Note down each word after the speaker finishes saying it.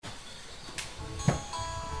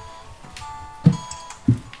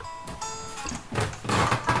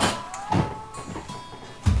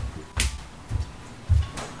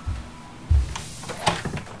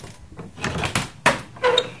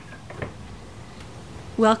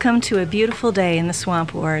Welcome to a beautiful day in the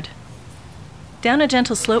Swamp Ward. Down a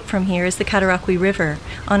gentle slope from here is the Cataraqui River,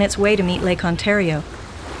 on its way to meet Lake Ontario.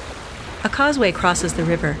 A causeway crosses the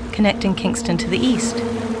river, connecting Kingston to the east.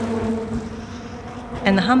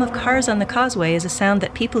 And the hum of cars on the causeway is a sound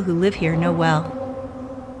that people who live here know well.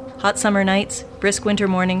 Hot summer nights, brisk winter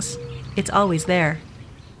mornings, it's always there.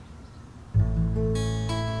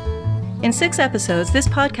 In 6 episodes, this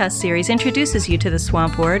podcast series introduces you to the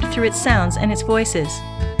Swamp Ward through its sounds and its voices.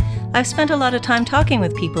 I've spent a lot of time talking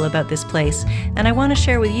with people about this place, and I want to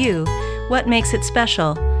share with you what makes it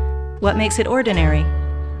special, what makes it ordinary,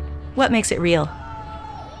 what makes it real.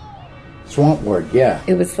 Swamp Ward, yeah.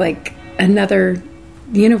 It was like another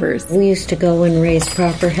universe. We used to go and raise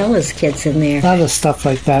proper hell as kids in there. A lot of stuff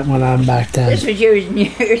like that went on back then. This was years and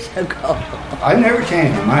years ago. I never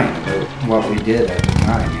changed my mind about what we did at the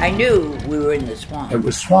time. I knew we were in the swamp. It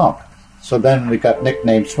was swamp. So then we got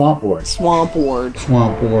nicknamed Swamp Ward. Swamp Ward.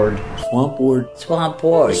 Swamp Ward. Swamp Ward. Swamp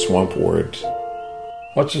Ward. Swamp Ward.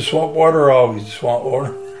 What's the Swamp Ward or always the Swamp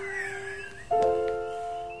Ward?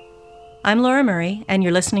 I'm Laura Murray, and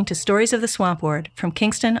you're listening to Stories of the Swamp Ward from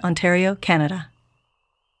Kingston, Ontario, Canada.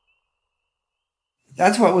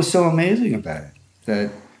 That's what was so amazing about it,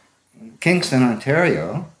 that Kingston,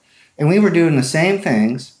 Ontario, and we were doing the same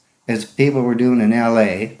things as people were doing in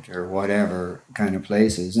LA or whatever kind of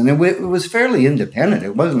places. And it was fairly independent.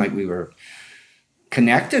 It wasn't like we were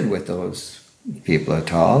connected with those people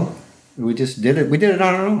at all. We just did it. We did it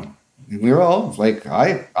on our own. And we were all like,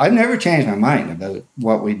 I've never changed my mind about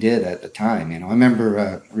what we did at the time. You know, I remember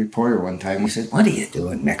a reporter one time, he said, "What are you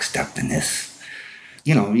doing mixed up in this?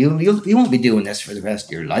 You know, you won't be doing this for the rest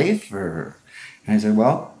of your life." And I said,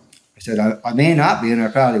 well, I may not be, and I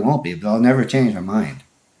probably won't be, but I'll never change my mind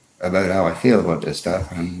about how I feel about this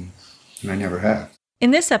stuff, and I never have.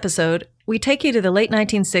 In this episode, we take you to the late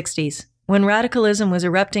 1960s, when radicalism was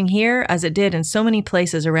erupting here as it did in so many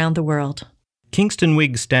places around the world. Kingston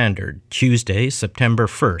Whig Standard, Tuesday, September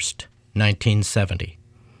 1st, 1970.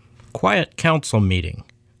 Quiet council meeting.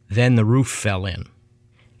 Then the roof fell in.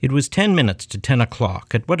 It was 10 minutes to 10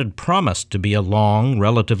 o'clock at what had promised to be a long,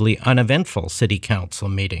 relatively uneventful city council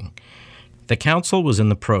meeting. The council was in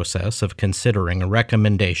the process of considering a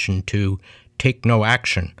recommendation to take no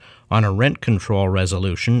action on a rent control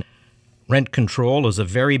resolution. Rent control is a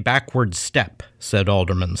very backward step, said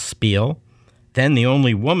Alderman Spiel. Then the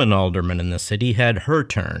only woman alderman in the city had her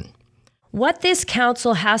turn. What this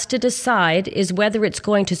council has to decide is whether it's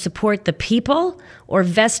going to support the people or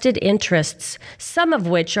vested interests, some of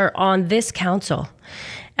which are on this council.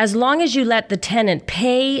 As long as you let the tenant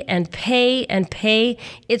pay and pay and pay,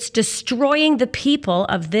 it's destroying the people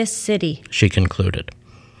of this city, she concluded.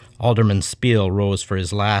 Alderman Spiel rose for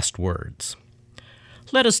his last words.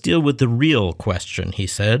 Let us deal with the real question, he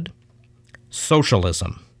said.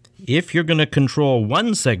 Socialism. If you're going to control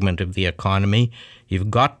one segment of the economy,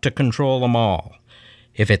 you've got to control them all.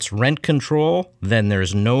 If it's rent control, then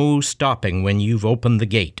there's no stopping when you've opened the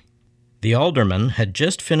gate. The alderman had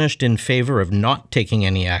just finished in favor of not taking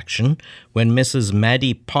any action when Mrs.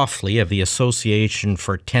 Maddie Poffley of the Association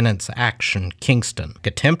for Tenants Action, Kingston,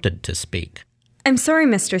 attempted to speak. I'm sorry,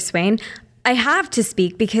 Mr. Swain. I have to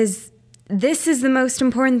speak because this is the most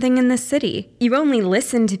important thing in this city. You only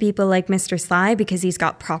listen to people like Mr. Sly because he's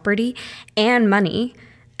got property and money.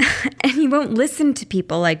 And you won't listen to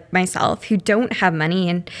people like myself who don't have money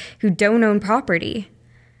and who don't own property.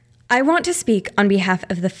 I want to speak on behalf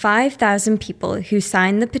of the 5,000 people who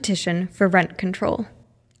signed the petition for rent control.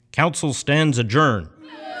 Council stands adjourned,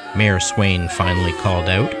 Mayor Swain finally called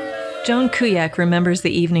out. Joan Kuyak remembers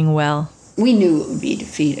the evening well. We knew it would be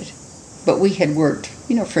defeated, but we had worked,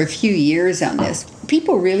 for a few years on this.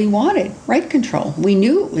 People really wanted rent control. We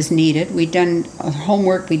knew it was needed. We'd done our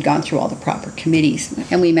homework. We'd gone through all the proper committees,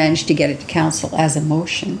 and we managed to get it to council as a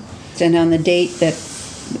motion. And on the date that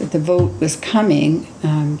the vote was coming,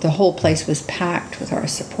 the whole place was packed with our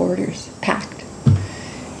supporters, packed.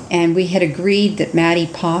 And we had agreed that Maddie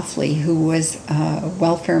Poffley, who was a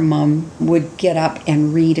welfare mom, would get up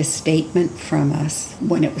and read a statement from us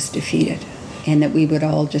when it was defeated, and that we would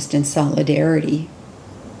all just in solidarity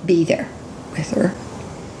be there with her.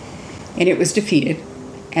 And it was defeated,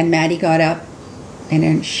 and Maddie got up and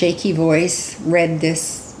in a shaky voice read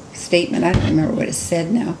this statement. I don't remember what it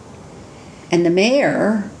said now. And the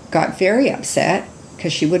mayor got very upset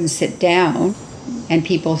because she wouldn't sit down, and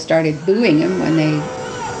people started booing him when they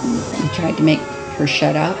tried to make her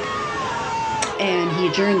shut up. And he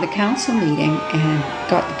adjourned the council meeting and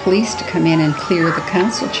got the police to come in and clear the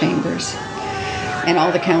council chambers. And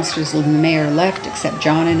all the councillors and the mayor left except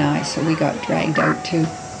John and I, so we got dragged out too.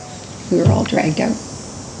 We were all dragged out.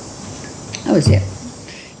 That was it.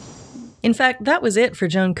 In fact, that was it for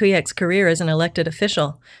Joan Kuyak's career as an elected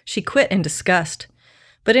official. She quit in disgust.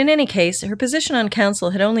 But in any case, her position on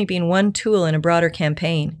council had only been one tool in a broader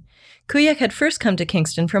campaign. Kuyak had first come to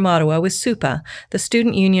Kingston from Ottawa with SUPA, the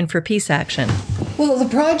Student Union for Peace Action. Well, the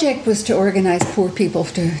project was to organize poor people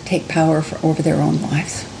to take power over their own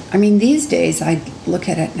lives. I mean, these days I look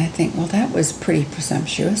at it and I think, well, that was pretty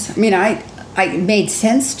presumptuous. I mean, it made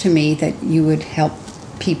sense to me that you would help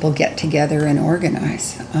people get together and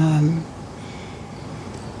organize.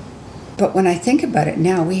 But when I think about it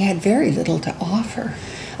now, we had very little to offer.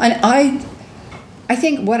 And I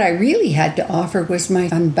think what I really had to offer was my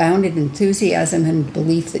unbounded enthusiasm and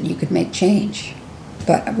belief that you could make change.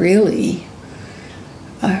 But really,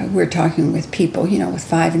 we're talking with people, with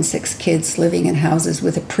 5 and 6 kids living in houses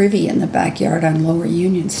with a privy in the backyard on Lower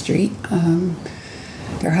Union Street.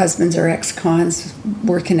 Their husbands are ex-cons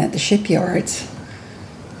working at the shipyards.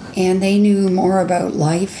 And they knew more about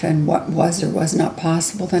life and what was or was not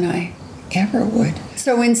possible than I ever would.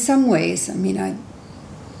 So in some ways, I mean,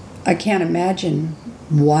 I can't imagine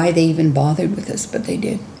why they even bothered with this, but they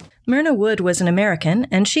did. Myrna Wood was an American,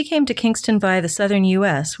 and she came to Kingston via the southern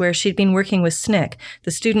U.S., where she'd been working with SNCC,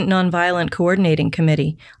 the Student Nonviolent Coordinating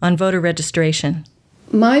Committee, on voter registration.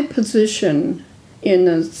 My position in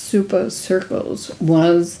the SUPA circles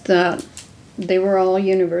was that they were all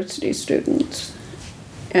university students,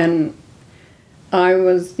 and I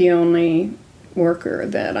was the only worker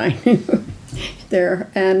that I knew there.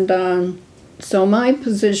 And so my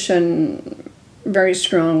position very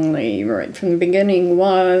strongly right from the beginning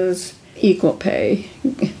was equal pay.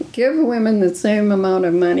 Give women the same amount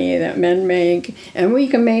of money that men make, and we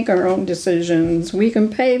can make our own decisions. We can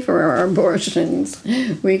pay for our abortions.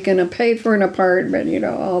 We can pay for an apartment,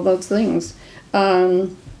 all those things.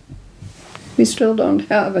 We still don't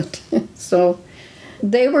have it. So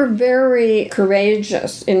they were very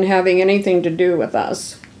courageous in having anything to do with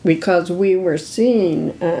us because we were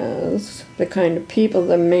seen as the kind of people.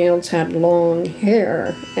 The males had long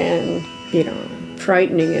hair and,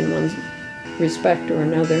 frightening in one respect or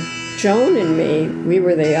another. Joan and me, we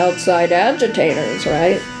were the outside agitators,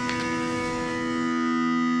 right?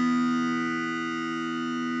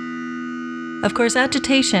 Of course,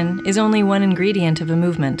 agitation is only one ingredient of a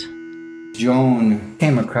movement. Joan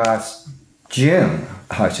came across Jim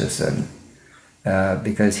Hutchison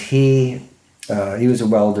because he was a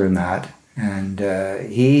welder in that, and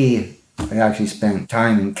he actually spent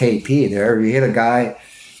time in KP there. He had a guy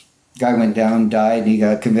went down, died, and he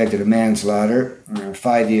got convicted of manslaughter,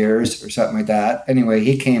 5 years or something like that. Anyway,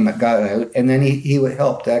 he got out, and then he would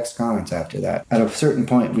help the ex-cons after that. At a certain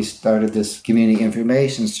point, we started this community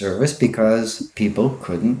information service because people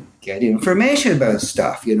couldn't get information about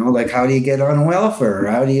stuff, like how do you get on welfare?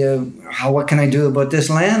 What can I do about this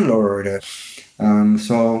landlord?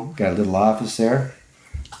 So got a little office there.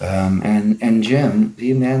 And Jim,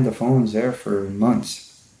 he manned the phones there for months.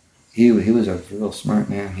 He was a real smart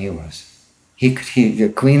man, he was.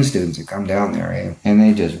 The Queen students would come down there, and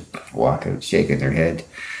they just walk out shaking their head.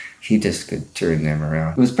 He just could turn them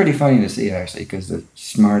around. It was pretty funny to see, actually, because the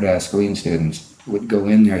smart-ass Queen students would go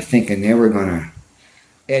in there thinking they were going to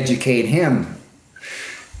educate him.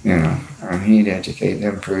 And he'd educate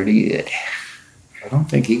them pretty good. I don't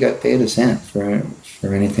think he got paid a cent for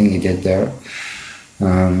anything he did there.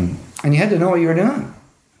 And you had to know what you were doing.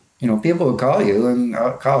 People would call you and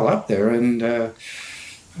call up there, and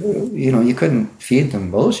you couldn't feed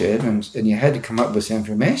them bullshit, and you had to come up with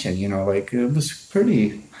information. It was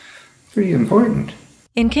pretty important.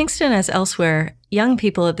 In Kingston, as elsewhere, young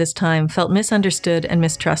people at this time felt misunderstood and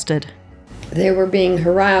mistrusted. They were being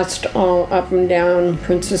harassed all up and down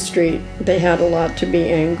Princess Street. They had a lot to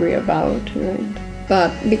be angry about, right?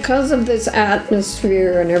 But because of this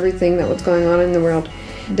atmosphere and everything that was going on in the world,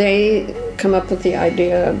 they come up with the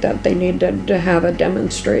idea that they needed to have a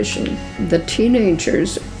demonstration. The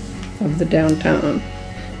teenagers of the downtown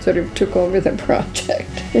sort of took over the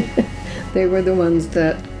project. They were the ones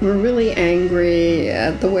that were really angry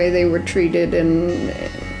at the way they were treated and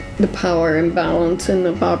the power imbalance in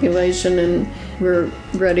the population, and were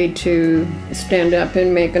ready to stand up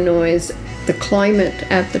and make a noise. The climate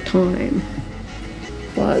at the time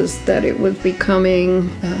was that it was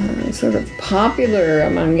becoming sort of popular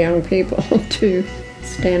among young people to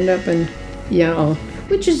stand up and yell,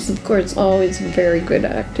 which is, of course, always a very good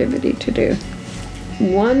activity to do.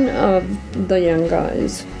 One of the young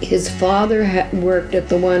guys, his father had worked at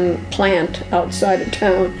the one plant outside of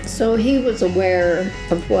town, so he was aware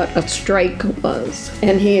of what a strike was,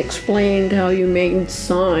 and he explained how you made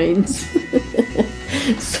signs.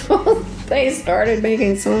 So they started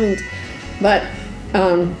making signs, but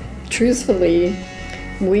truthfully,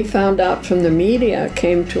 we found out from the media,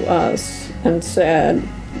 came to us and said,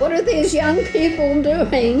 "What are these young people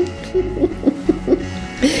doing?"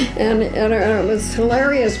 and it was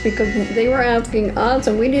hilarious because they were asking us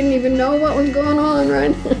and we didn't even know what was going on,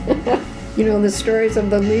 right? You know, the stories of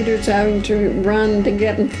the leaders having to run to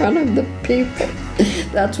get in front of the people.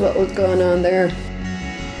 That's what was going on there.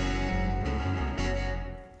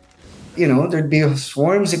 You know, there'd be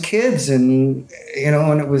swarms of kids and, you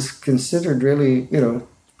know, and it was considered really, you know,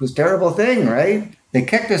 it was a terrible thing, right? They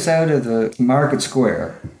kicked us out of the market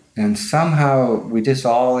square and somehow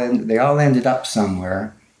they all ended up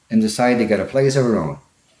somewhere and decided to get a place of their own.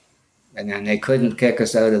 And then they couldn't kick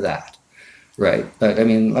us out of that, right? But I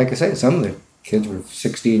mean, like I say, some of the kids were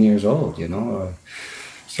 16 years old, you know,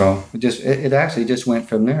 so it actually just went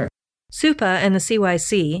from there. SUPA and the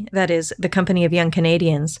CYC, that is, the Company of Young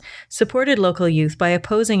Canadians, supported local youth by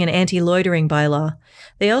opposing an anti-loitering bylaw.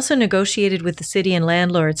 They also negotiated with the city and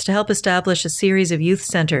landlords to help establish a series of youth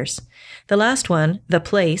centres. The last one, The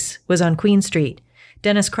Place, was on Queen Street.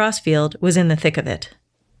 Dennis Crossfield was in the thick of it.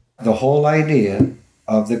 The whole idea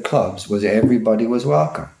of the clubs was everybody was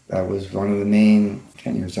welcome. That was one of the main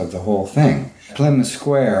tenures of the whole thing. Plymouth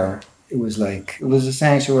Square, it was a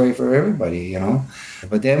sanctuary for everybody, you know.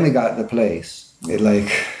 But then we got the Place.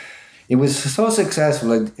 It was so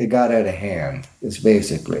successful, it got out of hand. It's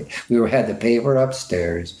basically, had the paper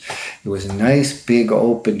upstairs. It was a nice big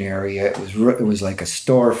open area. It was like a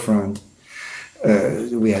storefront.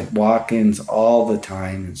 We had walk-ins all the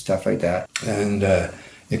time and stuff like that. And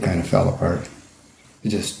it kind of fell apart.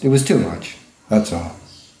 It was too much. That's all.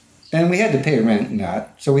 And we had to pay rent and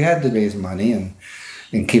that, so we had to raise money and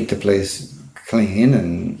keep the place clean.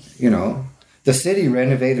 And, you know, the city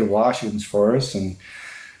renovated washrooms for us.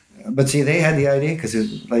 But see, they had the idea because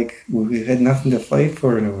we had nothing to fight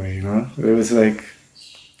for in a way, you know. It was like,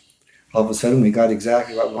 all of a sudden we got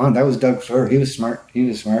exactly what we wanted. That was Doug Fleur. He was smart.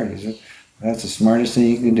 He said, that's the smartest thing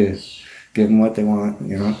you can do. Give them what they want,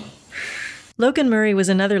 you know. Logan Murray was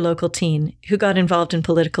another local teen who got involved in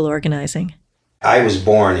political organizing. I was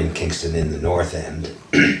born in Kingston in the North End.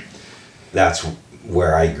 That's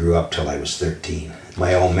where I grew up till I was 13.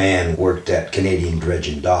 My old man worked at Canadian Dredge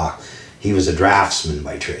and Dock. He was a draftsman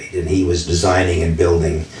by trade, and he was designing and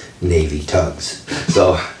building Navy tugs.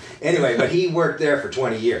 So anyway, but he worked there for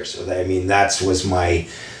 20 years. So that was my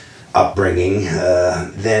upbringing.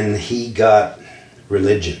 Then he got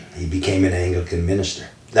religion. He became an Anglican minister.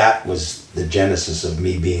 That was the genesis of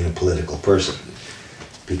me being a political person,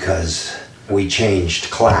 because we changed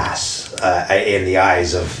class in the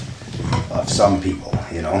eyes of some people,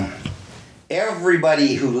 you know.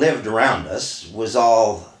 Everybody who lived around us was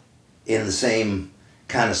all in the same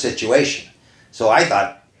kind of situation. So I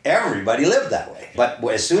thought everybody lived that way. But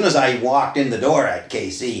as soon as I walked in the door at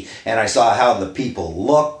KC and I saw how the people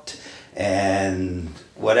looked and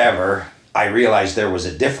whatever, I realized there was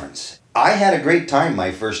a difference. I had a great time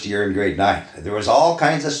my first year in grade 9. There was all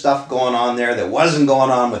kinds of stuff going on there that wasn't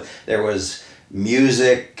going on. There was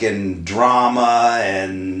music and drama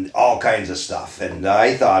and all kinds of stuff. And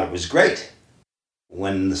I thought it was great.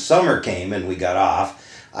 When the summer came and we got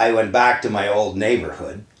off, I went back to my old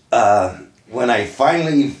neighborhood. When I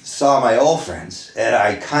finally saw my old friends, and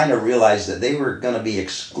I kind of realized that they were going to be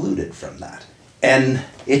excluded from that. And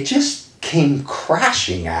it just came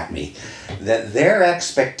crashing at me that their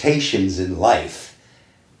expectations in life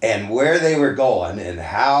and where they were going and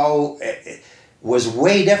how it was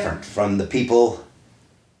way different from the people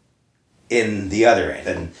in the other end.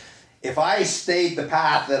 And if I stayed the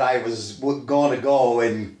path that I was going to go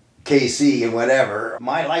in KC and whatever,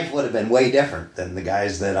 my life would have been way different than the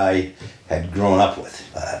guys that I had grown up with.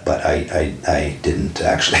 But I didn't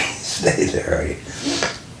actually stay there.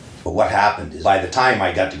 But what happened is, by the time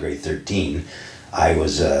I got to grade 13, I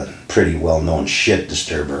was a pretty well-known shit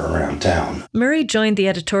disturber around town. Murray joined the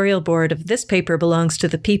editorial board of This Paper Belongs to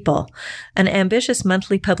the People, an ambitious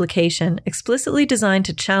monthly publication explicitly designed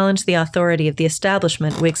to challenge the authority of the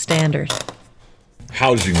establishment Whig standard.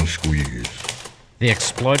 Housing squeeze. The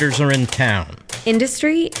exploiters are in town.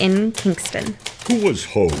 Industry in Kingston. Who was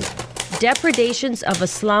Ho? Depredations of a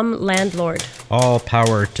slum landlord. All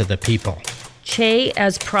power to the people. Che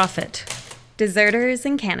as prophet. Deserters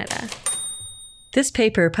in Canada. This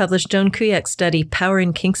paper published Joan Kuyak's study Power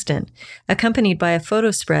in Kingston, accompanied by a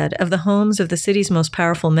photo spread of the homes of the city's most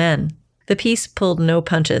powerful men. The piece pulled no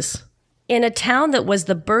punches. In a town that was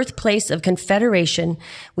the birthplace of Confederation,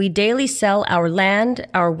 we daily sell our land,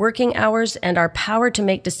 our working hours, and our power to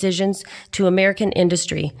make decisions to American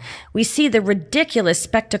industry. We see the ridiculous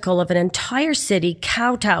spectacle of an entire city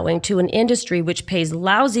kowtowing to an industry which pays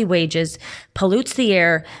lousy wages, pollutes the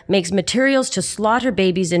air, makes materials to slaughter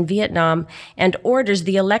babies in Vietnam, and orders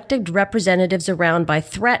the elected representatives around by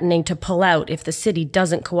threatening to pull out if the city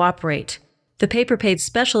doesn't cooperate. The paper paid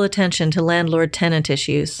special attention to landlord-tenant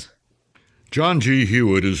issues. John G.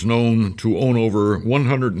 Hewitt is known to own over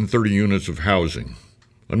 130 units of housing,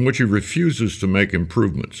 on which he refuses to make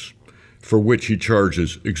improvements, for which he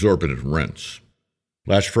charges exorbitant rents.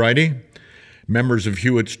 Last Friday, members of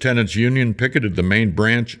Hewitt's Tenants Union picketed the main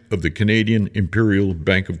branch of the Canadian Imperial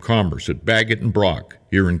Bank of Commerce at Bagot and Brock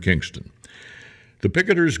here in Kingston. The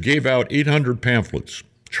picketers gave out 800 pamphlets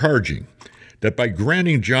charging that by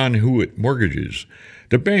granting John Hewitt mortgages,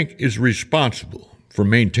 the bank is responsible for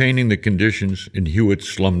maintaining the conditions in Hewitt's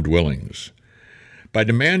slum dwellings. By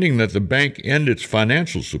demanding that the bank end its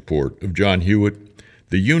financial support of John Hewitt,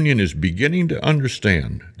 the union is beginning to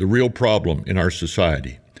understand the real problem in our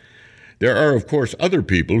society. There are, of course, other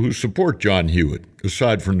people who support John Hewitt,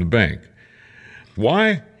 aside from the bank.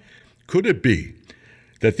 Why? Could it be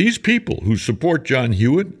that these people who support John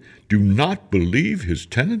Hewitt do not believe his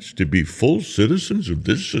tenants to be full citizens of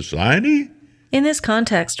this society? In this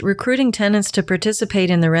context, recruiting tenants to participate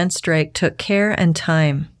in the rent strike took care and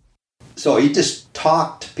time. So you just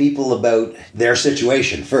talk to people about their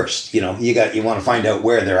situation first. You want to find out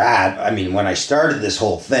where they're at. I mean, when I started this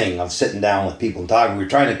whole thing of sitting down with people and talking, we were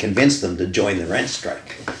trying to convince them to join the rent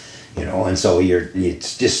strike. And so you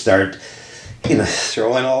just start,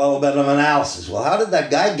 throwing a little bit of analysis. Well, how did that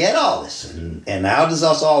guy get all this? And how does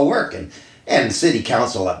this all work? And city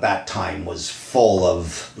council at that time was full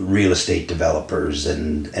of real estate developers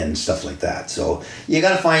and stuff like that. So you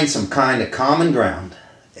got to find some kind of common ground,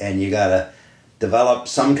 and you got to develop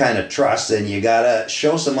some kind of trust, and you got to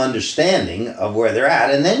show some understanding of where they're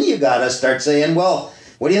at. And then you got to start saying, well,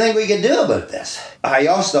 what do you think we could do about this? I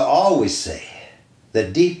used to always say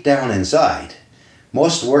that deep down inside,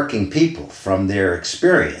 most working people from their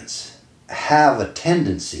experience have a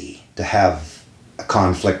tendency to have a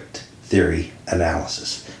conflict theory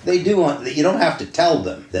analysis. They do you don't have to tell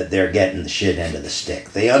them that they're getting the shit end of the stick.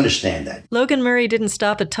 They understand that. Logan Murray didn't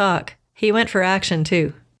stop at talk. He went for action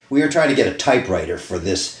too. We were trying to get a typewriter for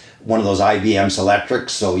one of those IBM Selectrics,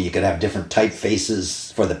 so you could have different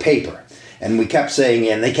typefaces for the paper. And we kept saying,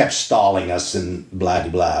 and they kept stalling us and blah,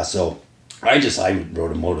 blah, blah. So I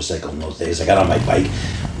rode a motorcycle in those days. I got on my bike,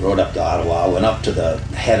 rode up to Ottawa, went up to the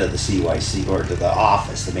head of the CYC, or to the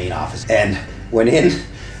office, the main office, and went in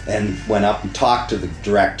and went up and talked to the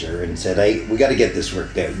director and said, hey, we got to get this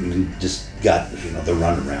worked out. And we just got, the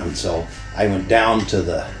runaround. So I went down to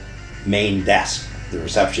the main desk, the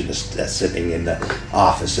receptionist that's sitting in the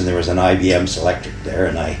office, and there was an IBM Selectric there,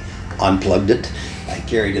 and I unplugged it. I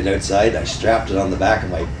carried it outside. I strapped it on the back of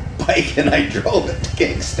my bike, and I drove it to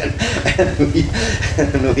Kingston,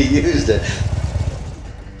 and we used it.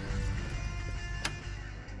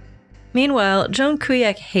 Meanwhile, Joan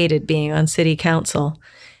Kuyak hated being on city council,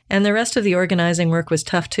 and the rest of the organizing work was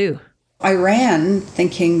tough too. I ran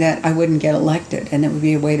thinking that I wouldn't get elected and it would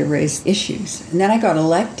be a way to raise issues. And then I got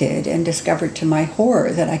elected and discovered to my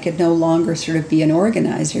horror that I could no longer sort of be an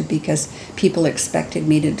organizer because people expected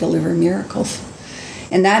me to deliver miracles.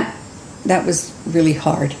 And that was really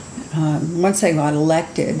hard. Once I got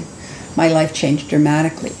elected, my life changed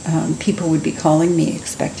dramatically. People would be calling me,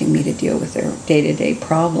 expecting me to deal with their day-to-day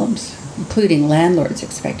problems, including landlords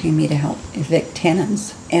expecting me to help evict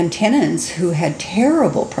tenants, and tenants who had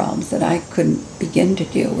terrible problems that I couldn't begin to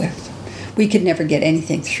deal with. We could never get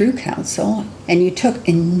anything through council, and you took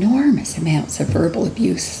enormous amounts of verbal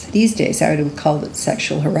abuse. These days I would have called it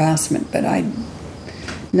sexual harassment, but in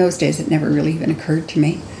those days it never really even occurred to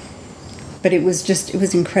me. But it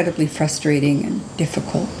was incredibly frustrating and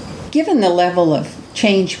difficult. Given the level of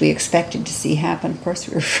change we expected to see happen, of course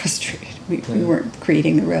we were frustrated. We weren't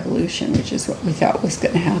creating the revolution, which is what we thought was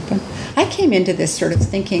going to happen. I came into this sort of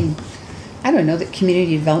thinking, that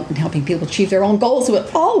community development, helping people achieve their own goals, would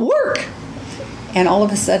all work. And all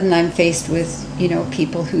of a sudden I'm faced with,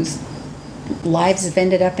 people whose lives have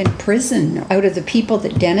ended up in prison. Out of the people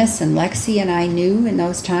that Dennis and Lexi and I knew in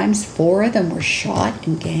those times, 4 of them were shot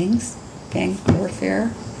in gang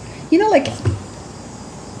warfare.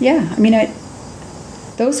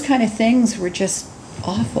 Those kind of things were just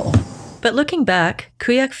awful. But looking back,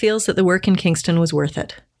 Kuyak feels that the work in Kingston was worth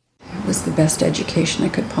it. It was the best education I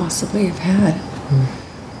could possibly have had.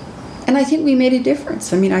 And I think we made a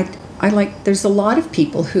difference. There's a lot of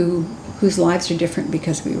people whose lives are different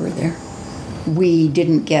because we were there. We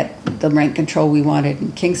didn't get the rent control we wanted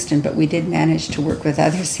in Kingston, but we did manage to work with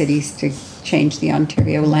other cities to change the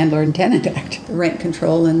Ontario Landlord and Tenant Act. The rent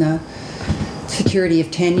control and the security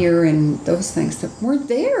of tenure and those things that weren't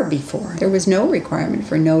there before. There was no requirement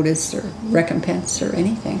for notice or recompense or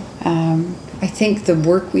anything. I think the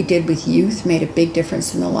work we did with youth made a big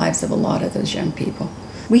difference in the lives of a lot of those young people.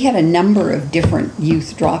 We had a number of different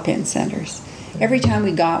youth drop-in centers. Every time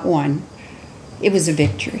we got one, it was a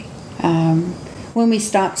victory. When we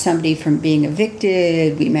stopped somebody from being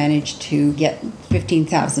evicted, we managed to get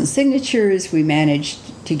 15,000 signatures. We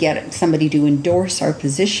managed to get somebody to endorse our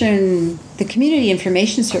position. The Community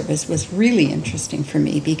Information Service was really interesting for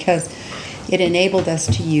me because it enabled us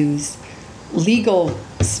to use legal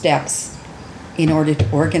steps in order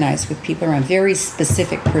to organize with people around very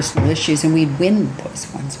specific personal issues, and we'd win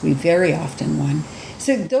those ones. We very often won.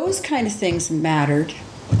 So those kind of things mattered.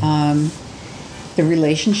 The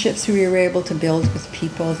relationships we were able to build with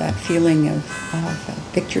people, that feeling of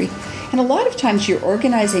victory. And a lot of times you're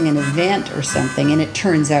organizing an event or something and it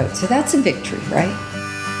turns out. So that's a victory, right?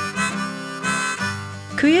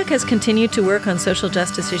 Kuyak has continued to work on social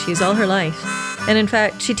justice issues all her life. And in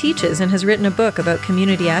fact, she teaches and has written a book about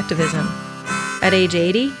community activism. At age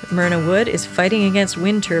 80, Myrna Wood is fighting against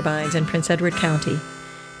wind turbines in Prince Edward County.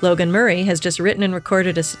 Logan Murray has just written and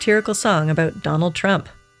recorded a satirical song about Donald Trump.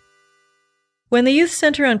 When the youth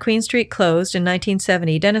center on Queen Street closed in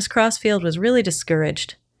 1970, Dennis Crossfield was really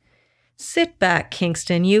discouraged. "Sit back,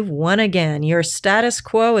 Kingston, you've won again. Your status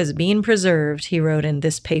quo is being preserved," he wrote in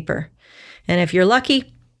this paper. "And if you're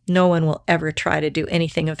lucky, no one will ever try to do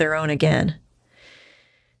anything of their own again."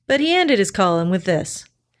 But he ended his column with this: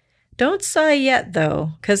 "Don't sigh yet,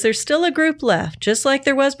 though, because there's still a group left, just like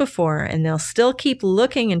there was before, and they'll still keep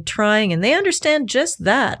looking and trying, and they understand just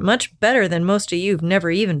that much better than most of you who've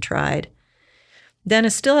never even tried."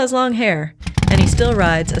 Dennis still has long hair, and he still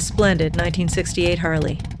rides a splendid 1968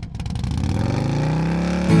 Harley.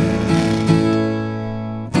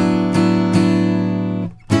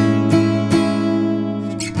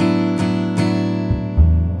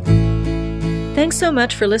 Thanks so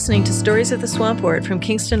much for listening to Stories of the Swamp Wort from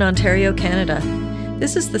Kingston, Ontario, Canada.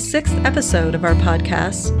 This is the 6th episode of our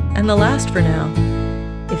podcast, and the last for now.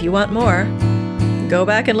 If you want more, go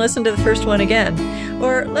back and listen to the first one again.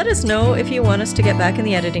 Or let us know if you want us to get back in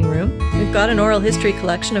the editing room. We've got an oral history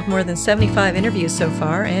collection of more than 75 interviews so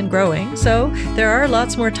far, and growing, so there are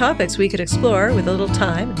lots more topics we could explore with a little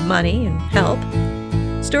time, and money, and help.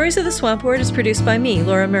 Stories of the Swamp Wort is produced by me,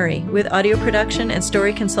 Laura Murray, with audio production and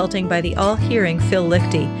story consulting by the all-hearing Phil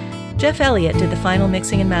Lichty. Jeff Elliott did the final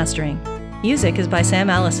mixing and mastering. Music is by Sam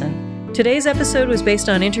Allison. Today's episode was based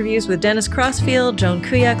on interviews with Dennis Crossfield, Joan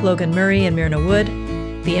Kuyak, Logan Murray, and Myrna Wood.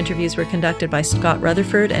 The interviews were conducted by Scott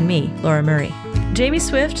Rutherford and me, Laura Murray. Jamie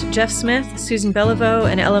Swift, Jeff Smith, Susan Beliveau,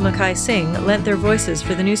 and Ella Mackay-Singh lent their voices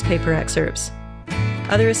for the newspaper excerpts.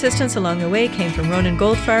 Other assistance along the way came from Ronan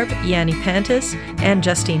Goldfarb, Yanni Pantis, and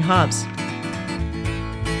Justine Hobbs.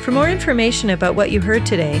 For more information about what you heard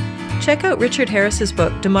today, check out Richard Harris's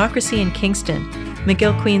book, Democracy in Kingston,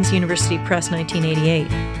 McGill Queen's University Press, 1988.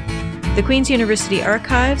 The Queen's University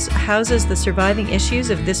Archives houses the surviving issues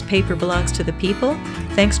of This Paper Belongs to the People,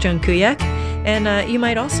 thanks Joan Kuyak, and you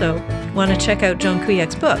might also want to check out Joan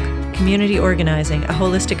Kuyak's book, Community Organizing, A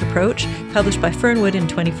Holistic Approach, published by Fernwood in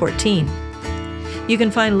 2014. You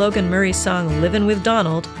can find Logan Murray's song Livin' with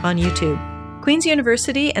Donald on YouTube. Queen's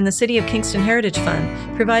University and the City of Kingston Heritage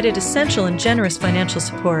Fund provided essential and generous financial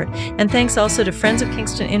support, and thanks also to Friends of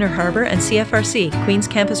Kingston Inner Harbour and CFRC, Queen's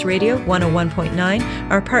Campus Radio 101.9,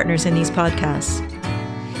 our partners in these podcasts.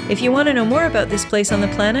 If you want to know more about this place on the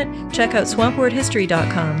planet, check out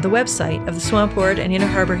swampwordhistory.com, the website of the Swamp Wort and Inner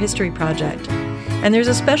Harbour History Project. And there's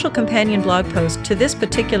a special companion blog post to this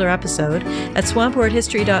particular episode at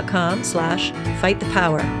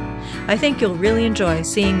swampwordhistory.com/fightthepower. I think you'll really enjoy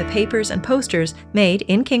seeing the papers and posters made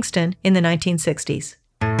in Kingston in the 1960s.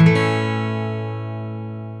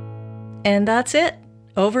 And that's it.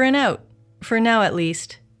 Over and out. For now, at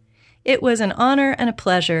least. It was an honor and a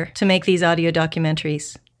pleasure to make these audio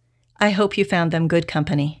documentaries. I hope you found them good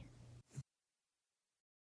company.